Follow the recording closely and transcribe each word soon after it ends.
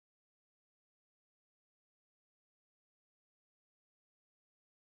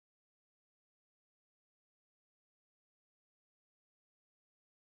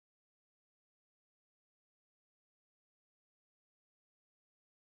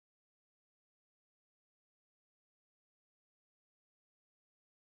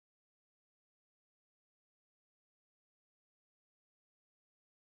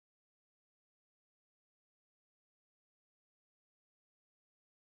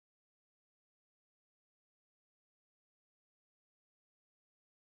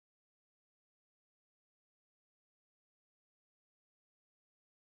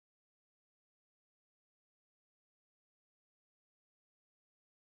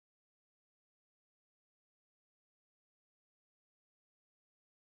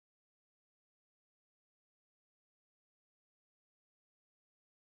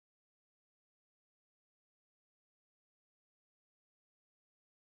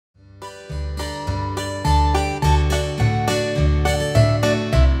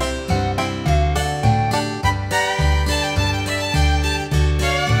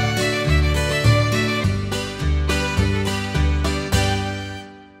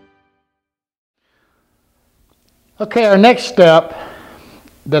Okay, our next step,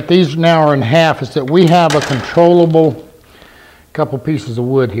 that these now are in half, is that we have a controllable couple pieces of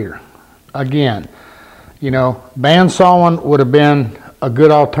wood here. Again, you know, bandsawing would have been a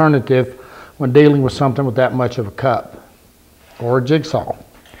good alternative when dealing with something with that much of a cup or a jigsaw.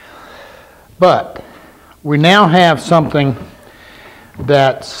 But we now have something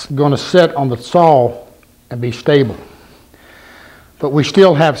that's going to sit on the saw and be stable. But we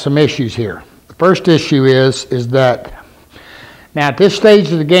still have some issues here. The first issue is that now at this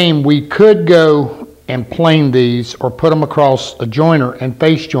stage of the game, we could go and plane these or put them across a joiner and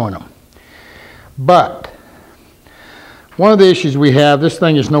face join them. But one of the issues we have, this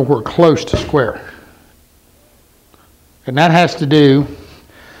thing is nowhere close to square. And that has to do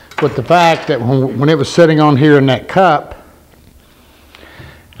with the fact that when it was sitting on here in that cup,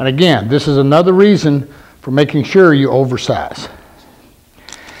 and again, this is another reason for making sure you oversize.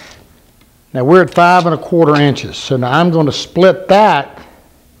 Now we're at 5 1/4 inches, so now I'm going to split that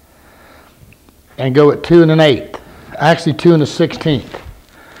and go at 2 1/8, actually 2 1/16.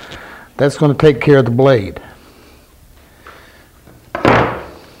 That's going to take care of the blade.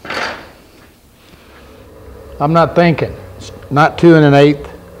 I'm not thinking, it's not 2 1/8,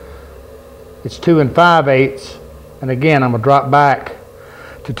 it's 2 5/8, and again I'm going to drop back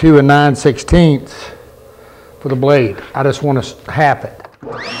to 2 9/16 for the blade. I just want to half it.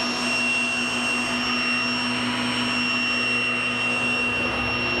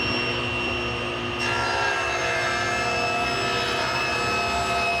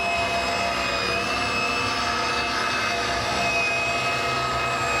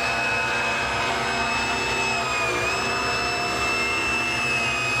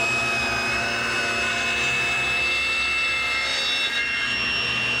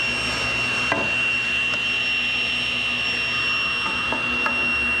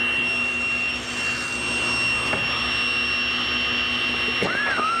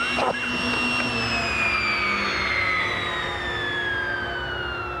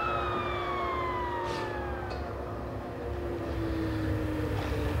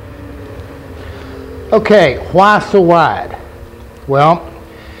 Okay, why so wide? Well,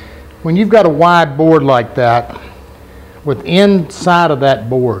 when you've got a wide board like that, with inside of that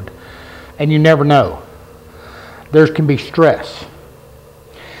board, and you never know, there can be stress.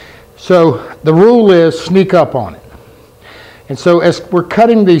 So the rule is sneak up on it. And so as we're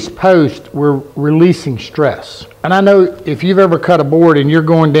cutting these posts, we're releasing stress. And I know if you've ever cut a board and you're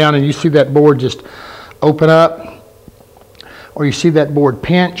going down and you see that board just open up, or you see that board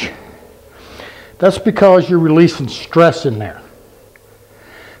pinch, that's because you're releasing stress in there.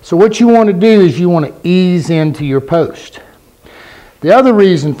 So what you want to do is you want to ease into your post. The other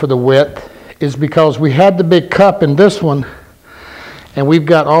reason for the width is because we had the big cup in this one, and we've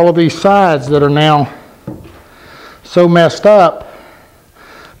got all of these sides that are now so messed up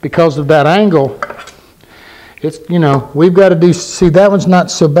because of that angle. It's, you know, we've got to do, see, that one's not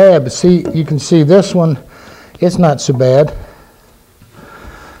so bad, but see, you can see this one, it's not so bad.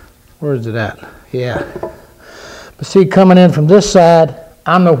 Where is it at? Yeah. But see, coming in from this side,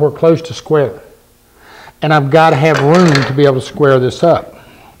 I'm nowhere close to square. And I've got to have room to be able to square this up.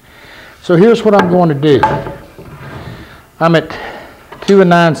 So here's what I'm going to do. I'm at 2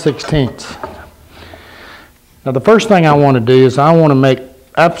 9/16. Now the first thing I want to do is I want to make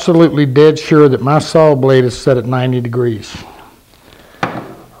absolutely dead sure that my saw blade is set at 90 degrees.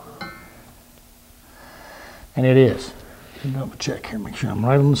 And it is. Double check here, make sure I'm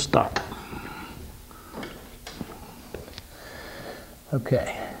right on the stop.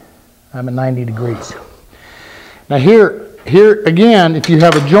 Okay, I'm at 90 degrees. Now here again, if you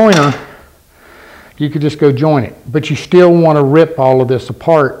have a joiner, you could just go join it, but you still want to rip all of this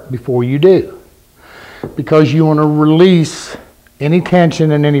apart before you do, because you want to release any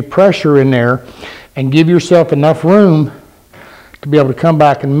tension and any pressure in there and give yourself enough room to be able to come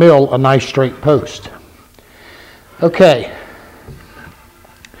back and mill a nice straight post. Okay,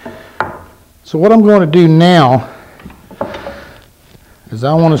 so what I'm going to do now is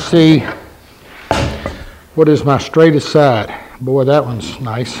I want to see what is my straightest side. Boy, that one's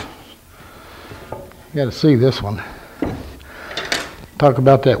nice. You got to see this one. Talk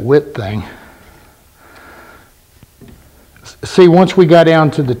about that width thing. See, once we got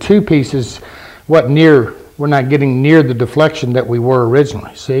down to the two pieces, we're not getting near the deflection that we were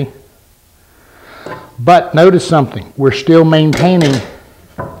originally, see? But notice something, we're still maintaining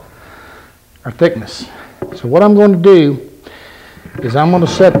our thickness. So what I'm going to do is I'm going to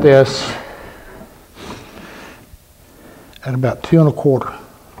set this at about 2 1/4.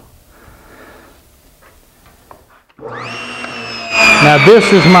 Now this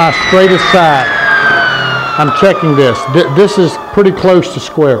is my straightest side. I'm checking this. This is pretty close to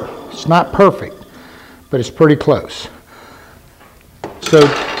square. It's not perfect, but it's pretty close. So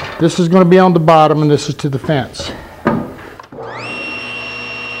this is going to be on the bottom and this is to the fence.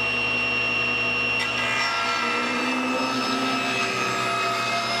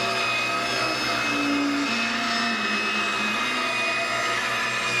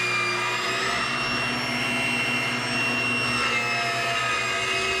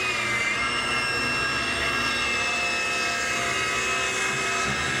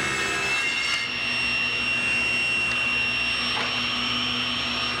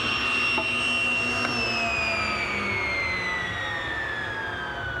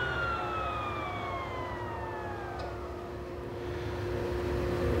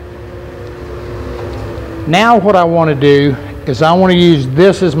 Now what I want to do is I want to use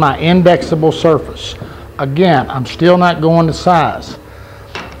this as my indexable surface. Again, I'm still not going to size.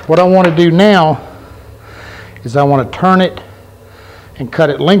 What I want to do now is I want to turn it and cut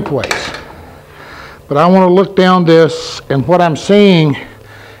it lengthways. But I want to look down this, and what I'm seeing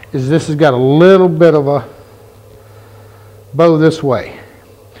is this has got a little bit of a bow this way.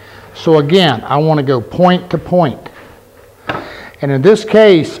 So again, I want to go point to point. And in this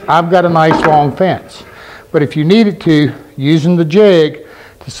case, I've got a nice long fence. But if you needed to, using the jig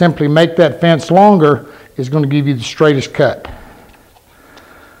to simply make that fence longer is going to give you the straightest cut.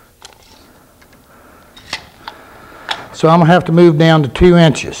 So I'm going to have to move down to 2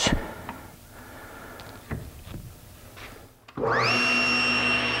 inches.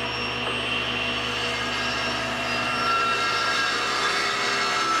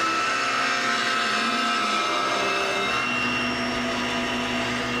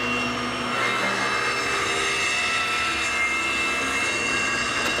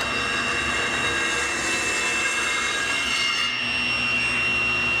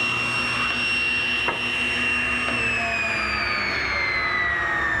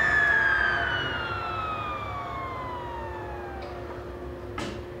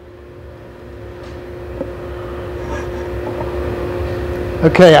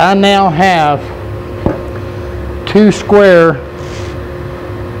 Okay, I now have 2 square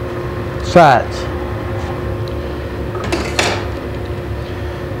sides.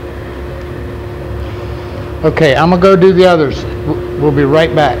 Okay, I'm gonna go do the others. We'll be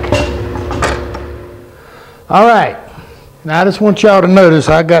right back. All right, now I just want y'all to notice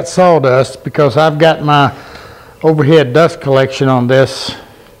I got sawdust because I've got my overhead dust collection on this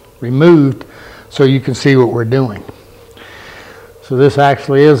removed so you can see what we're doing. So this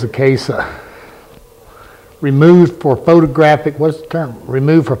actually is a case removed for photographic, what's the term?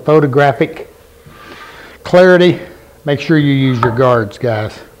 Removed for photographic clarity. Make sure you use your guards,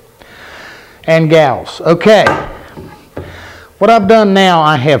 guys and gals. Okay, what I've done now,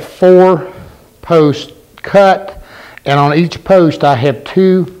 I have 4 posts cut, and on each post I have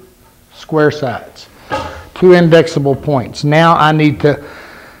 2 square sides, 2 indexable points. Now I need to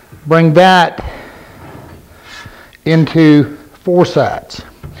bring that into 4 sides.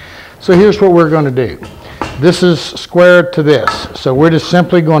 So here's what we're going to do. This is squared to this. So we're just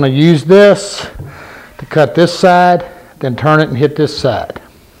simply going to use this to cut this side, then turn it and hit this side.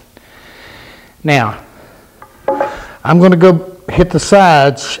 Now, I'm going to go hit the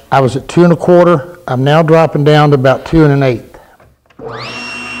sides. I was at 2 1/4. I'm now dropping down to about 2 1/8.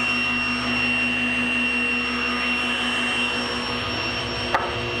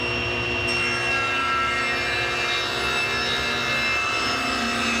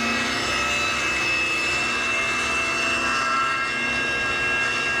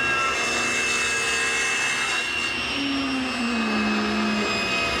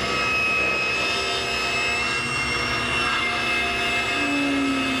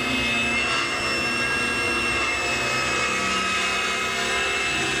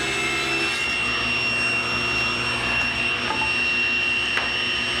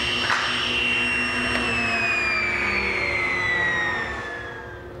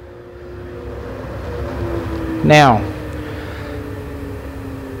 Now,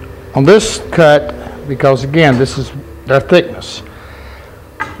 on this cut, because again, this is their thickness,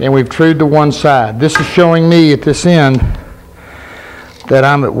 and we've trued to one side. This is showing me at this end that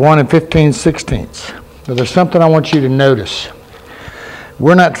I'm at 1 15/16. But there's something I want you to notice.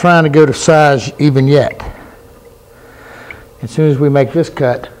 We're not trying to go to size even yet. As soon as we make this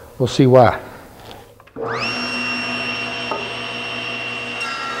cut, we'll see why.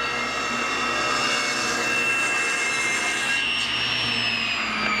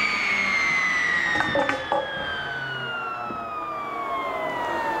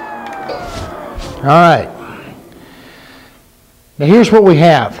 All right. Now here's what we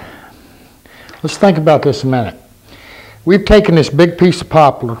have. Let's think about this a minute. We've taken this big piece of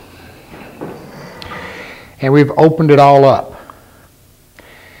poplar and we've opened it all up.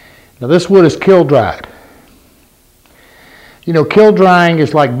 Now this wood is kiln dried. You know, kiln drying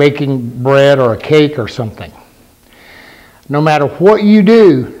is like baking bread or a cake or something. No matter what you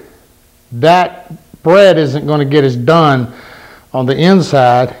do, that bread isn't going to get as done on the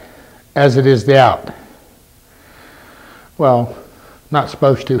inside as it is the out. Well, not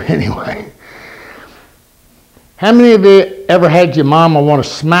supposed to anyway. How many of you ever had your mama want to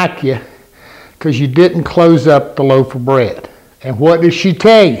smack you because you didn't close up the loaf of bread? And what does she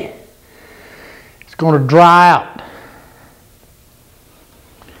tell you? It's going to dry out.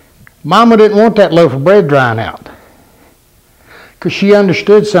 Mama didn't want that loaf of bread drying out because she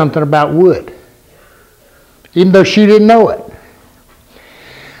understood something about wood, even though she didn't know it.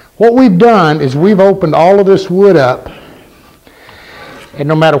 What we've done is we've opened all of this wood up, and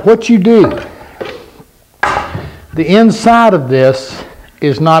no matter what you do, the inside of this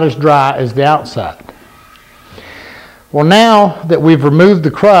is not as dry as the outside. Well, now that we've removed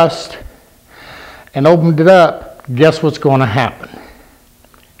the crust and opened it up, guess what's going to happen?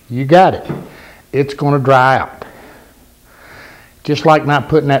 You got it. It's going to dry out. Just like not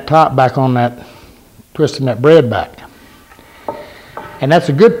putting that top back on that, twisting that bread back. And that's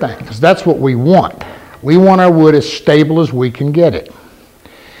a good thing, because that's what we want. We want our wood as stable as we can get it.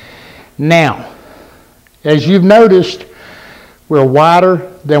 Now, as you've noticed, we're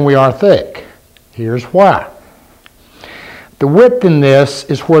wider than we are thick. Here's why. The width in this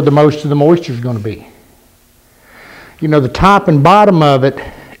is where the most of the moisture is going to be. You know, the top and bottom of it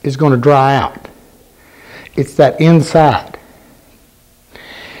is going to dry out. It's that inside.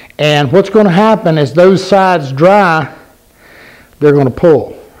 And what's going to happen as those sides dry, they're going to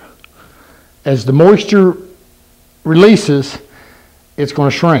pull. As the moisture releases, it's going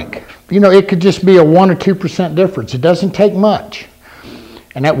to shrink. You know, it could just be a 1 or 2% difference. It doesn't take much.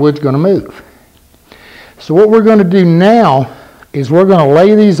 And that wood's going to move. So what we're going to do now is we're going to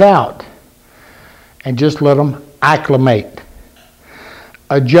lay these out and just let them acclimate,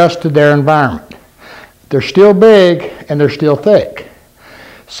 adjust to their environment. They're still big and they're still thick.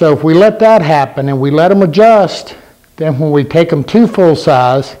 So if we let that happen and we let them adjust, then when we take them to full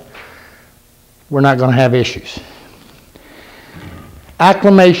size, we're not going to have issues.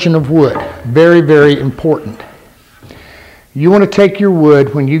 Acclimation of wood, very, very important. You want to take your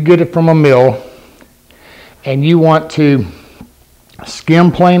wood when you get it from a mill and you want to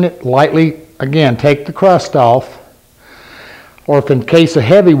skim plane it lightly. Again, take the crust off, or if in case of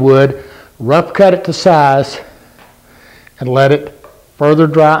heavy wood, rough cut it to size and let it further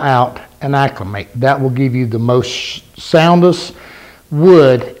dry out and acclimate. That will give you the most soundest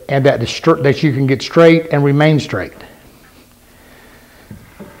wood, and that you can get straight and remain straight.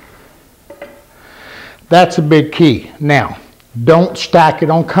 That's a big key. Now, don't stack it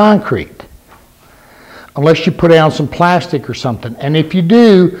on concrete unless you put down some plastic or something. And if you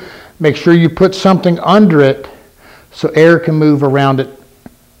do, make sure you put something under it so air can move around it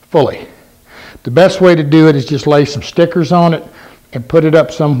fully. The best way to do it is just lay some stickers on it and put it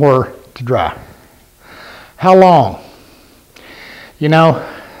up somewhere to dry. How long? You know,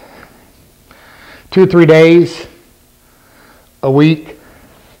 2 or 3 days, a week,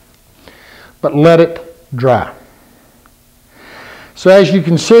 but let it dry. So as you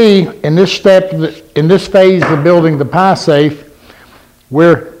can see, in this phase of building the pie safe,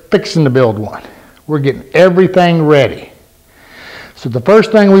 we're fixing to build one. We're getting everything ready. So the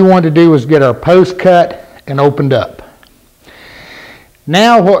first thing we wanted to do was get our post cut and opened up.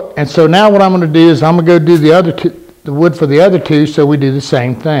 Now what I'm going to do is I'm going to go do the wood for the other two, so we do the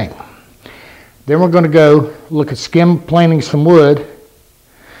same thing. Then we're going to go look at skim planing some wood,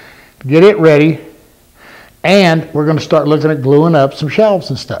 get it ready, and we're going to start looking at gluing up some shelves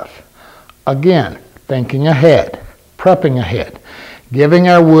and stuff. Again, thinking ahead, prepping ahead, giving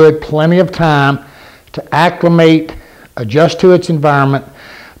our wood plenty of time to acclimate, adjust to its environment.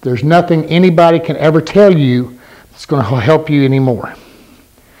 There's nothing anybody can ever tell you that's going to help you anymore.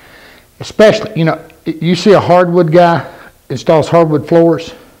 Especially, you know, you see a hardwood guy installs hardwood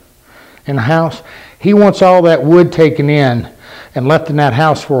floors in a house. He wants all that wood taken in and left in that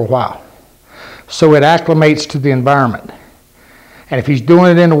house for a while, so it acclimates to the environment. And if he's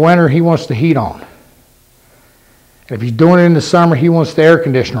doing it in the winter, he wants the heat on. And if he's doing it in the summer, he wants the air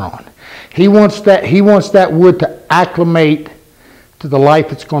conditioner on. He wants that wood to acclimate to the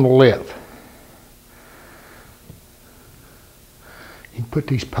life it's going to live. You can put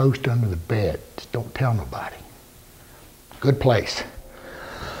these posts under the bed. Just don't tell nobody. Good place.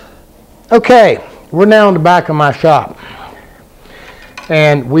 Okay, we're now in the back of my shop.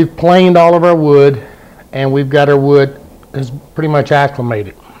 And we've planed all of our wood, and we've got our wood is pretty much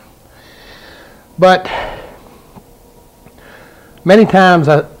acclimated. But many times,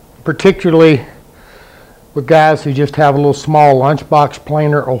 particularly with guys who just have a little small lunchbox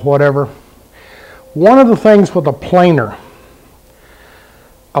planer or whatever, one of the things with a planer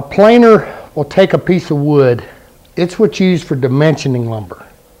will take a piece of wood. It's what's used for dimensioning lumber,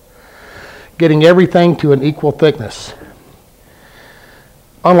 getting everything to an equal thickness.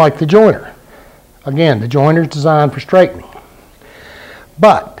 Unlike the joiner. Again, the joiner is designed for straightening.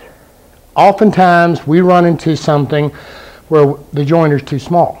 But oftentimes we run into something where the joiner is too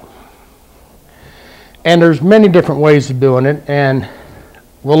small. And there's many different ways of doing it, and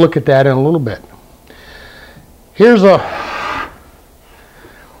we'll look at that in a little bit.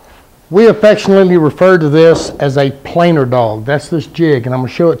 We affectionately refer to this as a planer dog. That's this jig, and I'm going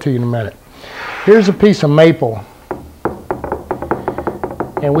to show it to you in a minute. Here's a piece of maple,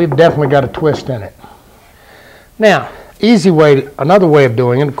 and we've definitely got a twist in it. Now, another way of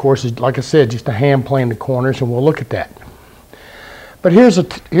doing it, of course, is, like I said, just to hand plane the corners, and we'll look at that. But here's a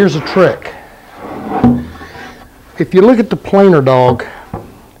trick. If you look at the planer dog,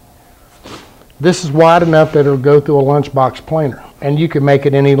 this is wide enough that it'll go through a lunchbox planer, and you can make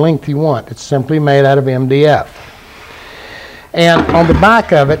it any length you want. It's simply made out of MDF. And on the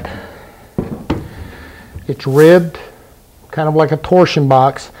back of it, it's ribbed, kind of like a torsion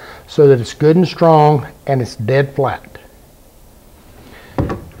box, so that it's good and strong and it's dead flat.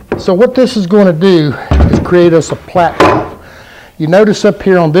 So what this is going to do is create us a platform. You notice up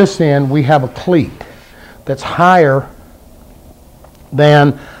here on this end we have a cleat that's higher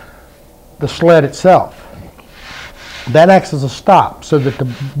than the sled itself. That acts as a stop so that the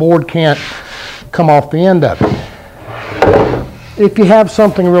board can't come off the end of it. If you have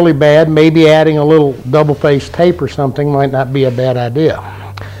something really bad, maybe adding a little double-faced tape or something might not be a bad idea.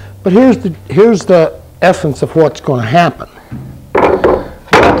 But here's the essence of what's going to happen.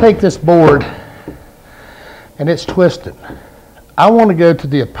 I'll take this board and it's twisted. I want to go to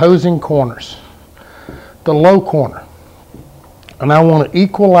the opposing corners, the low corner, and I want to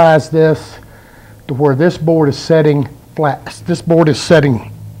equalize this to where this board is setting flat. This board is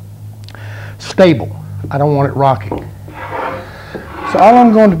setting stable. I don't want it rocking. So all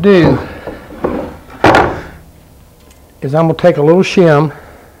I'm going to do is I'm going to take a little shim,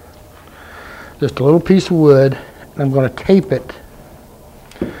 just a little piece of wood, and I'm going to tape it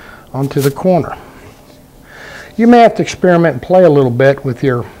onto the corner. You may have to experiment and play a little bit with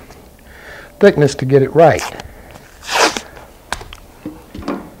your thickness to get it right.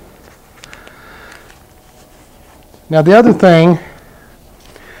 Now the other thing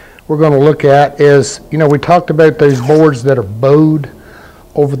we're going to look at is, we talked about those boards that are bowed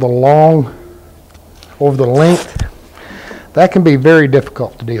over the length. That can be very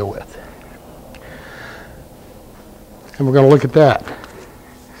difficult to deal with. And we're going to look at that.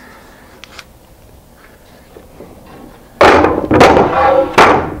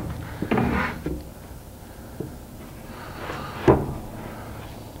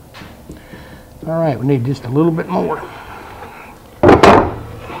 All right, we need just a little bit more.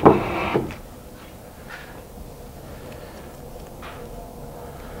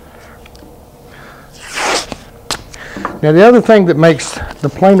 Now the other thing that makes the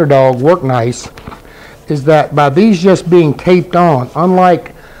planer dog work nice is that by these just being taped on,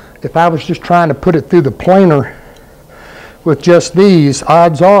 unlike if I was just trying to put it through the planer with just these,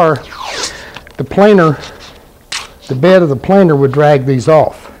 odds are the bed of the planer would drag these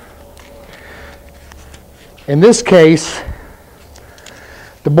off. In this case,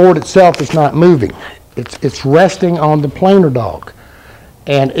 the board itself is not moving. It's resting on the planer dog,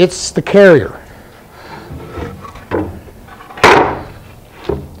 and it's the carrier.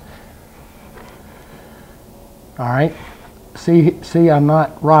 All right, see, I'm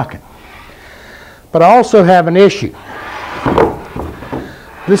not rocking. But I also have an issue.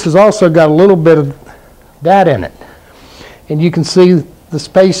 This has also got a little bit of that in it, and you can see the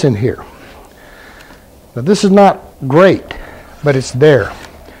space in here. Now this is not great, but it's there.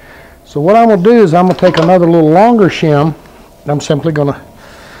 So what I'm going to do is I'm going to take another little longer shim, and I'm simply going to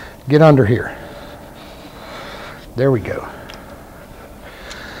get under here. There we go.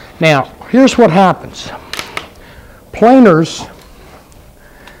 Now here's what happens. Planers,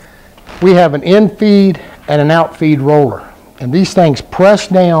 we have an in-feed and an out-feed roller, and these things press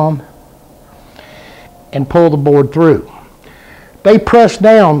down and pull the board through. They press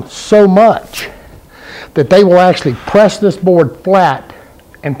down so much that they will actually press this board flat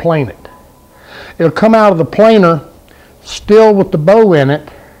and plane it. It'll come out of the planer still with the bow in it,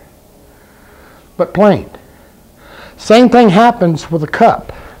 but planed. Same thing happens with a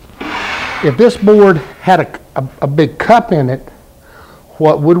cup. If this board had a big cup in it,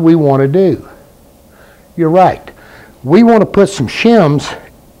 what would we want to do? You're right. We want to put some shims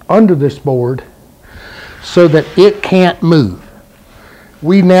under this board so that it can't move.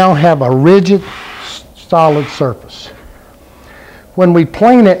 We now have a rigid, solid surface. When we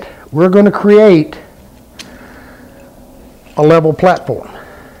plane it, we're going to create a level platform.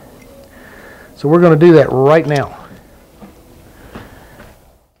 So we're going to do that right now.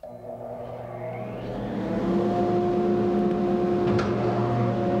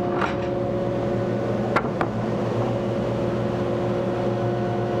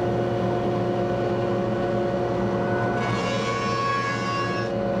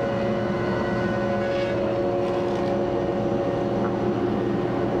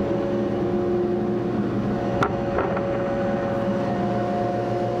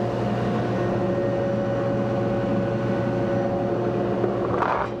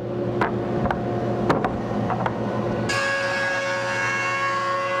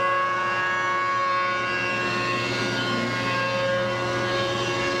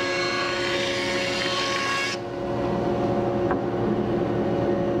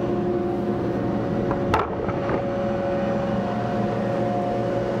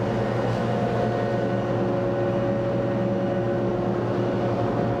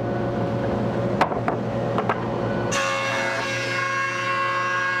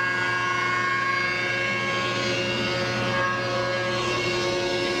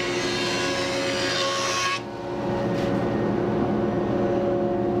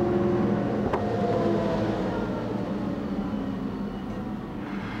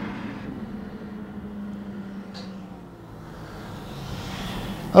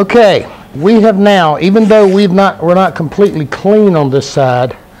 Okay, we have now, even though we're not completely clean on this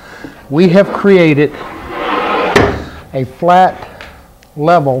side, we have created a flat,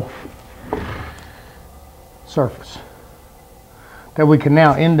 level surface that we can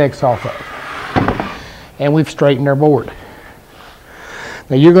now index off of. And we've straightened our board.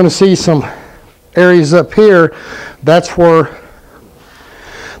 Now you're going to see some areas up here. That's where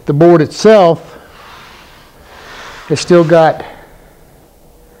the board itself has still got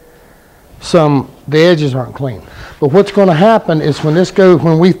the edges aren't clean. But what's going to happen is when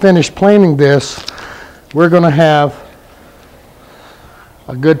we finish planing this, we're going to have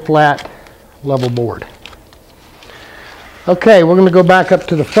a good flat level board. Okay, we're going to go back up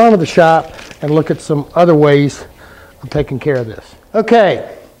to the front of the shop and look at some other ways of taking care of this.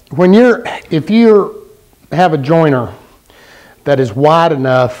 Okay, if you have a joiner that is wide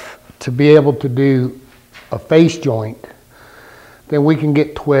enough to be able to do a face joint, then we can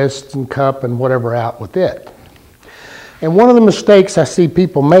get twists and cup and whatever out with it. And one of the mistakes I see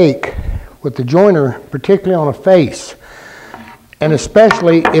people make with the joiner, particularly on a face, and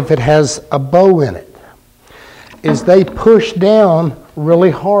especially if it has a bow in it, is they push down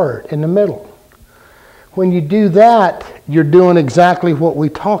really hard in the middle. When you do that, you're doing exactly what we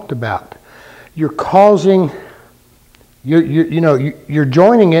talked about. You're causing, you're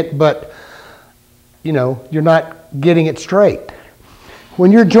joining it, but you're not getting it straight.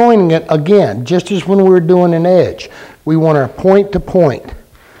 When you're joining it, again, just as when we were doing an edge, we want our point to point.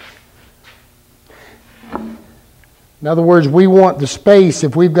 In other words, we want the space.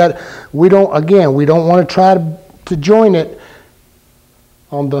 If we don't want to try to join it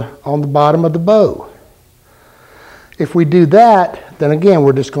on the bottom of the bow. If we do that, then again,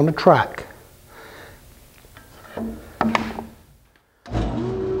 we're just going to track.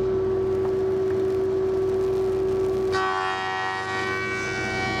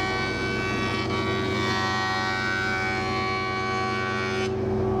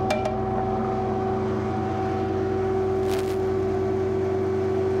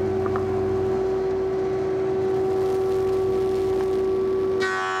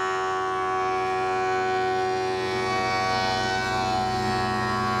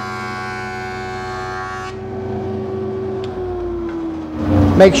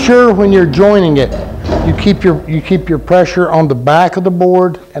 Make sure when you're joining it, you keep your pressure on the back of the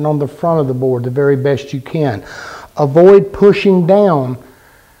board and on the front of the board the very best you can. Avoid pushing down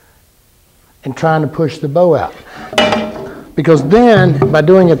and trying to push the bow out. Because then, by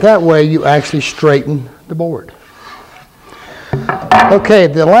doing it that way, you actually straighten the board. Okay,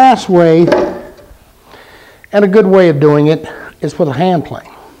 the last way, and a good way of doing it, is with a hand plane.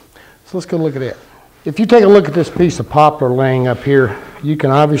 So let's go look at it. If you take a look at this piece of poplar laying up here, you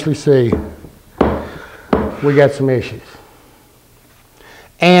can obviously see we got some issues.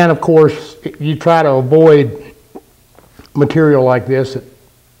 And of course, you try to avoid material like this,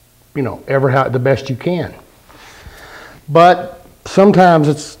 the best you can. But sometimes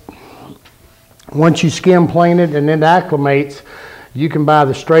it's, once you skim plane it and it acclimates, you can buy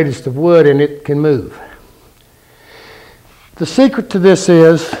the straightest of wood and it can move. The secret to this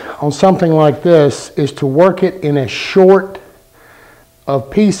is, on something like this, is to work it in as short of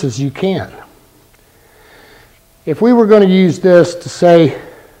pieces you can. If we were going to use this to, say,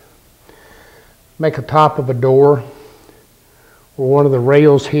 make a top of a door, or one of the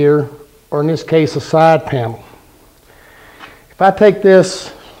rails here, or in this case a side panel, if I take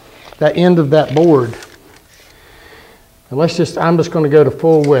this, that end of that board, and I'm just going to go to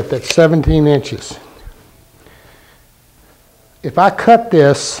full width, that's 17 inches. If I cut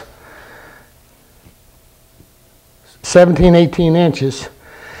this 17, 18 inches,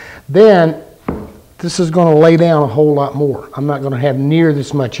 then this is going to lay down a whole lot more. I'm not going to have near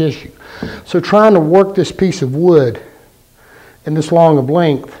this much issue. So trying to work this piece of wood in this long of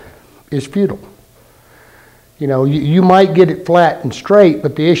length is futile. You know, you might get it flat and straight,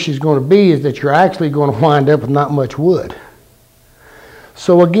 but the issue is going to be is that you're actually going to wind up with not much wood.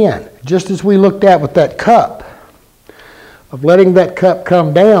 So again, just as we looked at with that cup, of letting that cup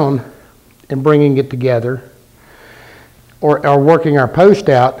come down and bringing it together, or working our post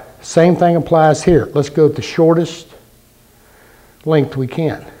out, same thing applies here. Let's go with the shortest length we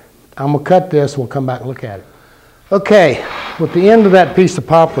can. I'm going to cut this, we'll come back and look at it. Okay, with the end of that piece of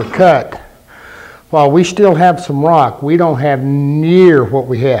poplar cut, while we still have some rock, we don't have near what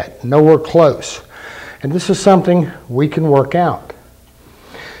we had, nowhere close. And this is something we can work out.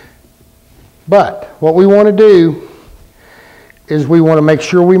 But what we want to do is we want to make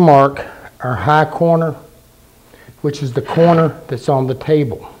sure we mark our high corner, which is the corner that's on the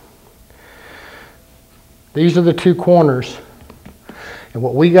table. These are the two corners, and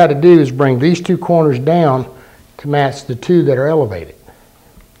what we got to do is bring these two corners down to match the two that are elevated,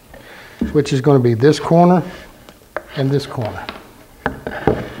 which is going to be this corner and this corner.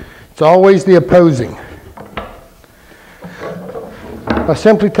 It's always the opposing. By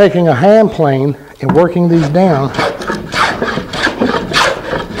simply taking a hand plane and working these down,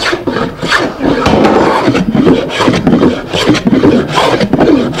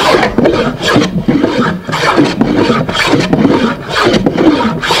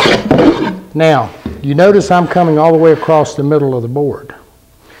 now, you notice I'm coming all the way across the middle of the board.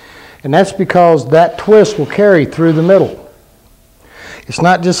 And that's because that twist will carry through the middle. It's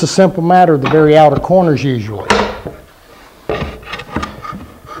not just a simple matter of the very outer corners usually.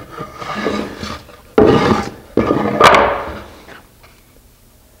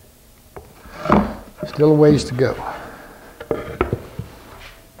 Still a ways to go.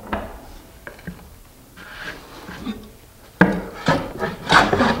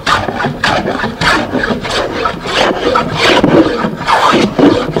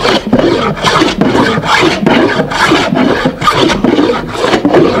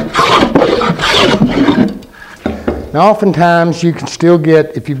 Now oftentimes you can still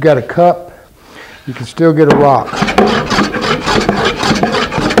get, if you've got a cup, you can still get a rock.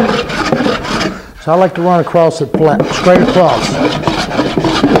 So I like to run across it flat, straight across.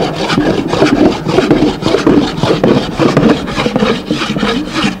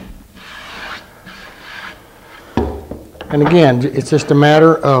 And again, it's just a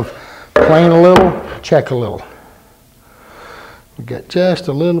matter of plane a little, check a little. We got just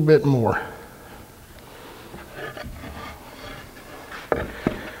a little bit more.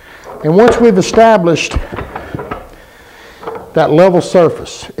 And once we've established that level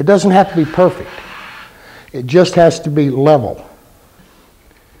surface, it doesn't have to be perfect. It just has to be level.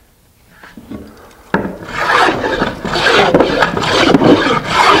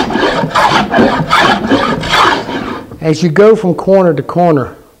 As you go from corner to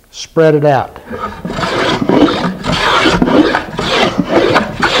corner, spread it out.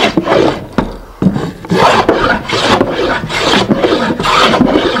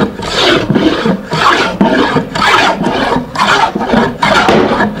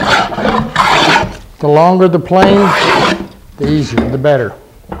 The longer the plane, the easier, the better.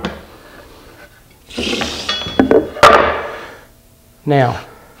 Now,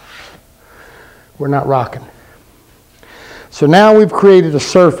 we're not rocking. So now we've created a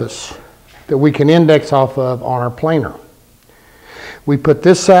surface that we can index off of on our planer. We put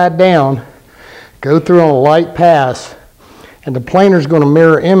this side down, go through on a light pass, and the planer is going to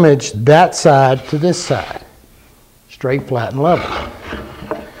mirror image that side to this side. Straight, flat, and level.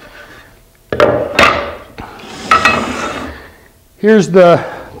 Here's the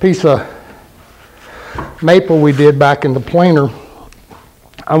piece of maple we did back in the planer.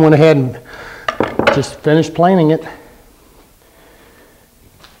 I went ahead and just finished planing it.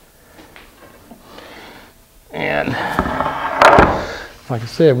 And Like I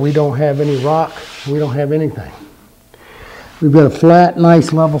said, we don't have any rock, we don't have anything. We've got a flat,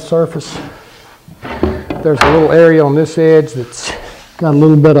 nice level surface. There's a little area on this edge that's got a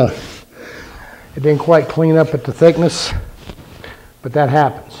little bit of, it didn't quite clean up at the thickness, but that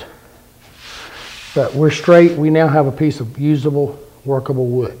happens. But we're straight. We now have a piece of usable, workable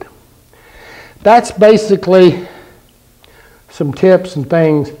wood. That's basically some tips and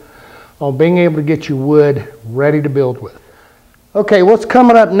things on being able to get your wood ready to build with. Okay, what's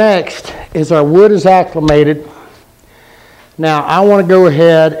coming up next is our wood is acclimated. Now I want to go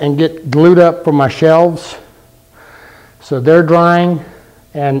ahead and get glued up for my shelves. So they're drying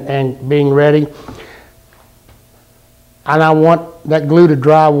and being ready. And I want that glue to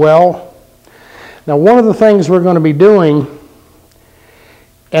dry well. Now one of the things we're going to be doing,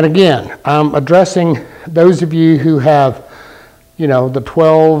 and again, I'm addressing those of you who have, you know, the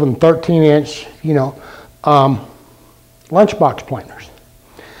 12 and 13 inch, you know, lunchbox planers.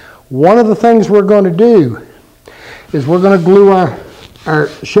 One of the things we're going to do is we're going to glue our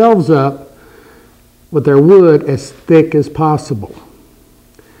shelves up with our wood as thick as possible.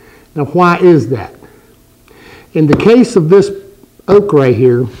 Now why is that? In the case of this oak right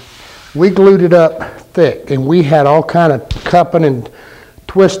here, we glued it up thick and we had all kind of cupping and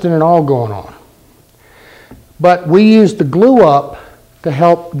twisting and all going on. But we used the glue up to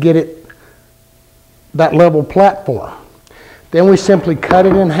help get it that level platform. Then we simply cut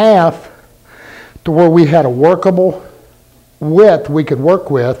it in half to where we had a workable width we could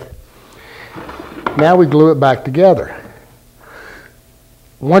work with. Now we glue it back together.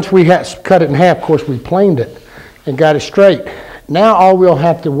 Once we had cut it in half, of course, we planed it and got it straight. Now all we'll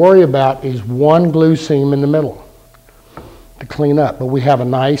have to worry about is one glue seam in the middle to clean up. But we have a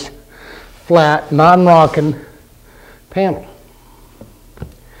nice, flat, non-rocking panel.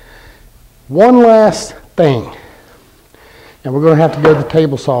 One last thing, and we're going to have to go to the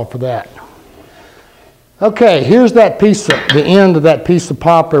table saw for that. Okay, here's that piece of, the end of that piece of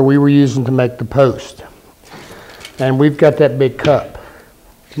poplar we were using to make the post. And we've got that big cup.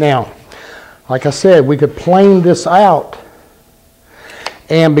 Now, like I said, we could plane this out,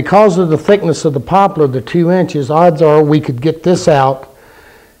 and because of the thickness of the poplar, the 2 inches, odds are we could get this out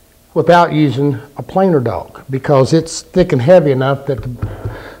without using a planer dog, because it's thick and heavy enough that the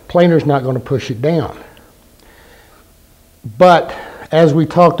planer's not going to push it down. But as we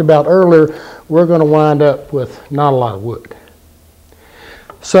talked about earlier, we're going to wind up with not a lot of wood.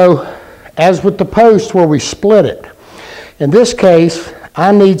 So as with the post where we split it, in this case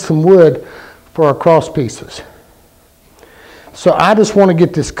I need some wood for our cross pieces. So I just want to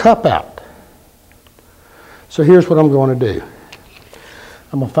get this cup out. So here's what I'm going to do.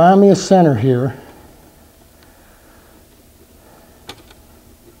 I'm going to find me a center here.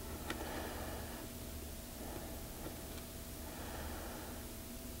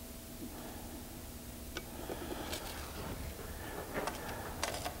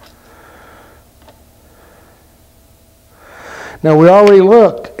 Now we already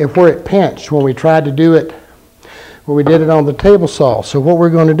looked at where it pinched when we tried to do it, when we did it on the table saw. So what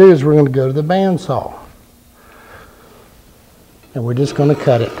we're going to do is we're going to go to the bandsaw. And we're just going to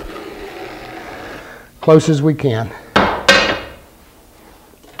cut it close as we can.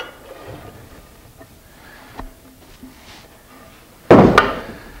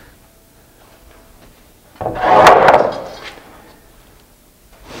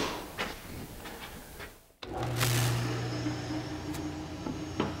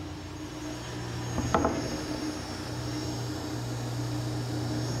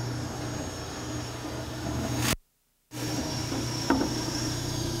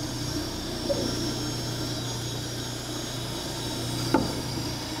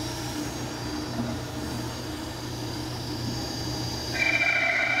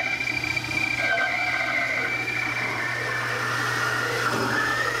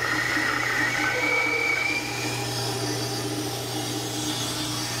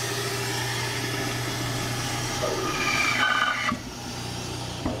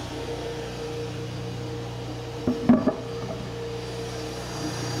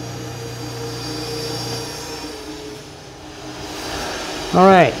 All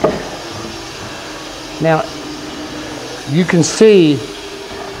right, now you can see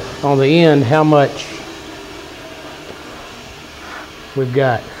on the end how much we've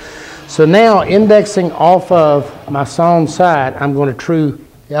got. So now indexing off of my sawn side, I'm going to true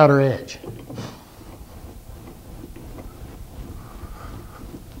the outer edge.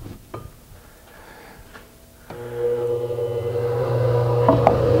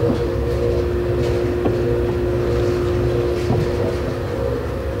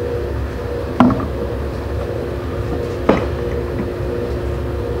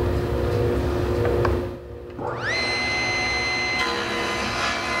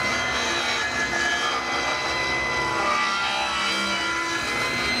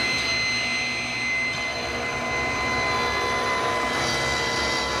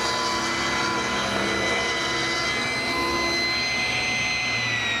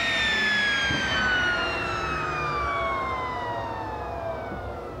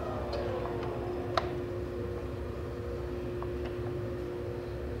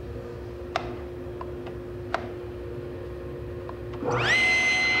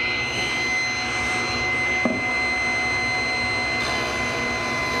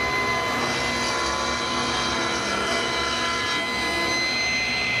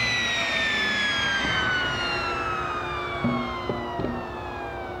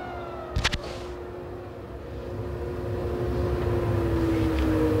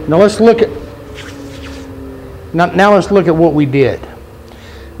 Now let's look at what we did.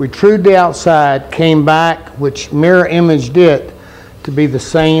 We trued the outside, came back, which mirror imaged it to be the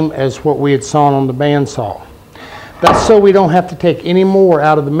same as what we had sawn on the bandsaw. That's so we don't have to take any more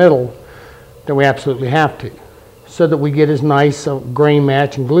out of the middle than we absolutely have to, so that we get as nice a grain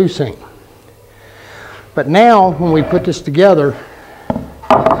match and glue sync. But now when we put this together,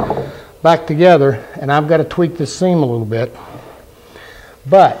 back together, and I've got to tweak this seam a little bit,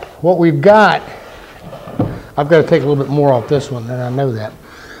 but what we've got, I've got to take a little bit more off this one, and I know that.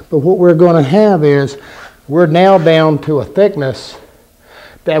 But what we're going to have is, we're now down to a thickness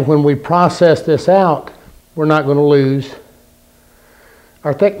that when we process this out, we're not going to lose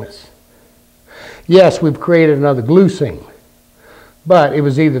our thickness. Yes, we've created another glue seam, but it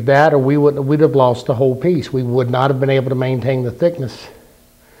was either that or we'd have lost the whole piece. We would not have been able to maintain the thickness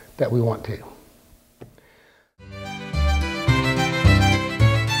that we want to.